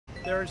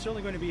There are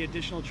certainly going to be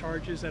additional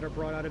charges that are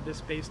brought out of this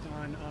based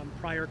on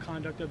prior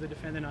conduct of the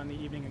defendant on the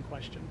evening in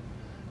question.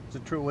 Is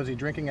it true, was he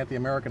drinking at the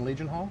American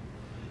Legion Hall?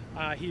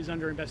 He's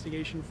under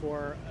investigation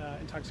for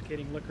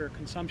intoxicating liquor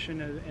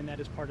consumption, and that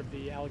is part of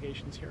the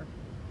allegations here.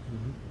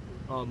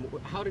 Mm-hmm.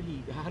 How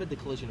did the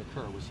collision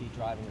occur? Was he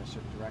driving in a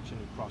certain direction?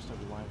 He crossed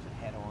over the line, was it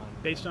head-on?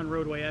 Based on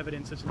roadway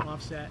evidence, it's an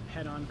offset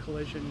head-on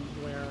collision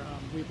where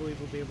we believe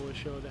we'll be able to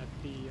show that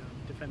the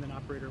defendant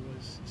operator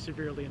was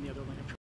severely in the other lane of traffic.